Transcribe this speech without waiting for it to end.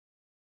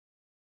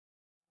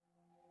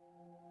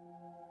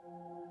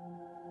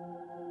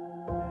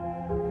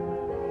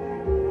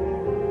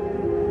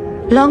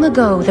Long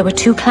ago, there were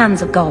two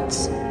clans of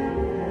gods.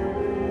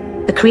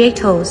 The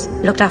Creators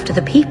looked after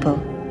the people.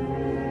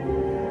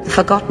 The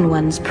Forgotten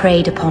Ones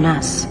preyed upon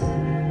us.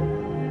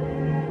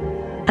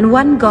 And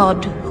one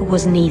god who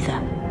was neither.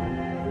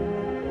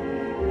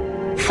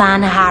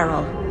 Fan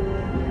Harel,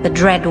 the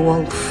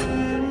Dreadwolf.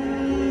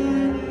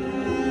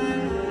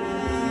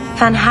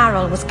 Fan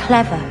Harel was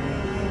clever.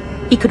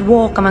 He could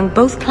walk among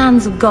both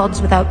clans of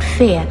gods without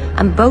fear,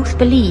 and both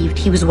believed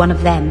he was one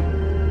of them.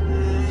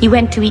 He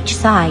went to each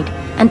side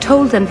and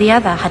told them the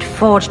other had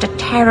forged a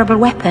terrible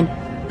weapon,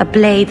 a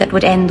blade that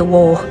would end the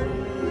war.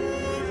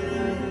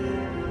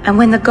 And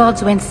when the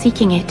gods went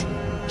seeking it,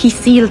 he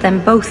sealed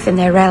them both in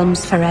their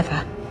realms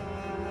forever.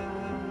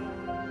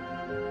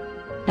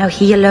 Now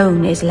he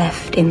alone is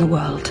left in the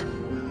world.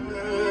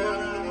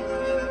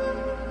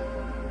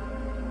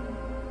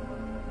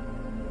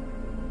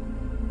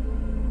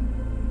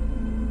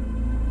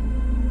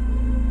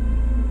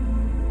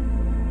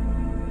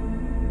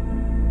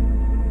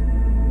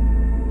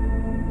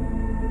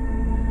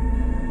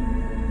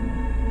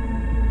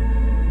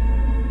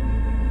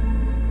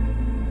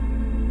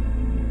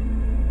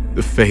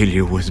 The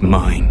failure was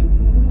mine.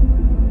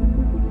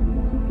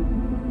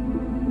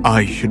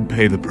 I should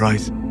pay the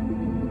price.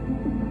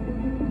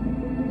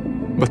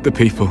 But the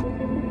people...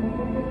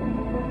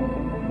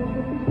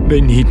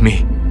 they need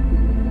me.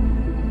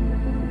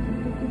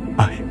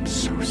 I am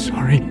so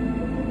sorry.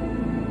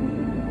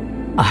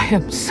 I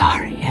am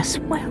sorry as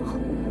well,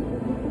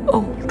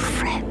 old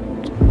friend.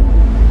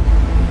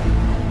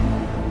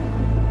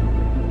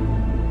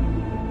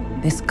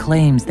 This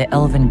claims the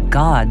elven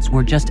gods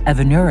were just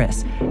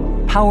Evanuris,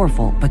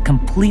 powerful but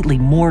completely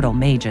mortal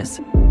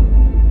mages.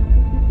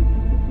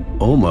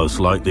 Almost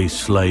like these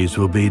slaves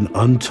were being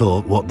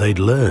untaught what they'd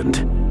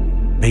learned,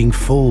 being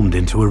formed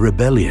into a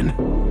rebellion.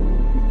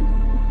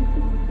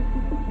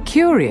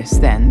 Curious,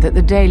 then, that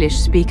the Dalish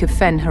speak of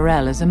Fen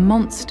Harel as a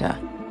monster.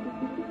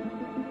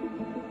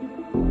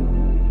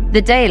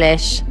 The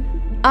Dalish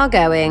are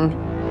going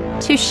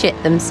to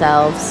shit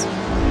themselves.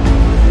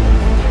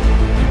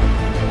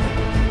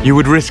 You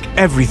would risk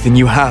everything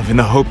you have in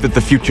the hope that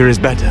the future is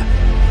better.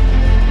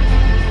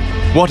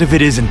 What if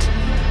it isn't?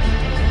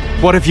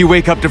 What if you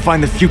wake up to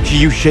find the future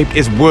you shaped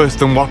is worse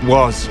than what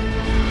was?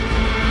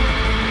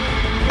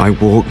 I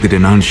walk the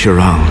Dinan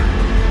Sharal.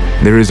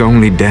 There is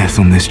only death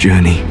on this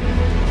journey.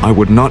 I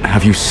would not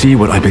have you see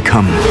what I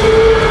become.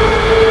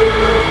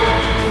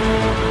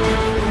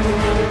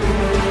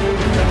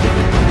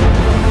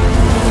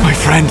 My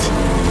friend.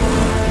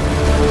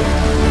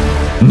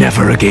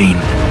 Never again.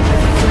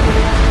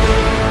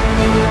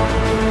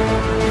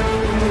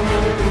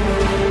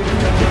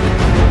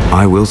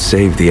 I will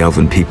save the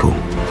elven people,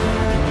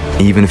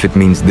 even if it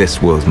means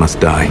this world must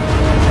die.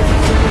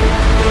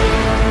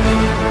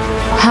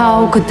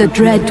 How could the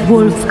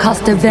Dreadwolf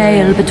cast a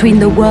veil between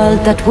the world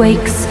that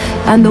wakes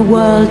and the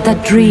world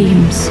that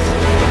dreams?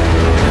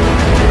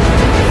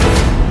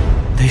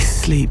 They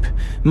sleep,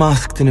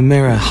 masked in a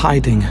mirror,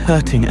 hiding,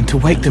 hurting, and to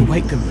wake them.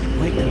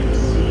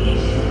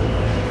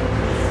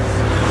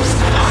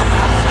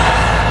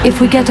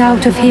 If we get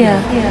out of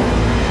here,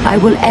 I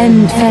will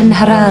end Fen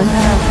Harel.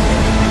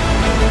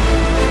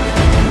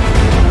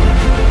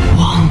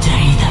 One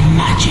day the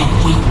magic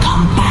will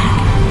come back.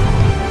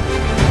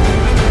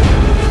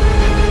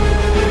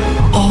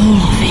 All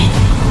of it.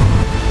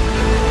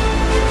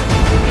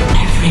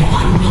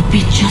 Everyone will be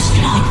just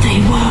like they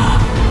were.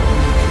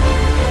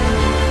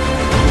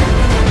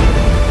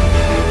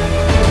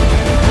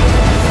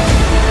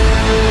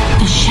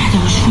 The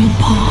shadows will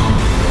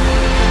part.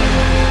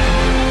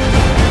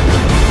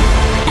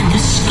 And the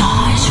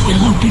skies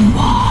will open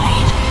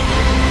wide.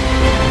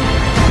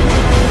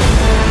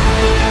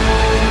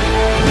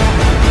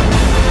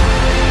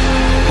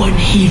 When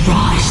he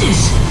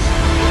rises,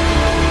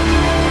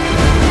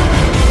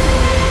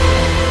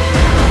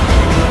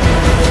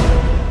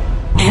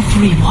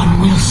 everyone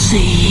will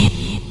see.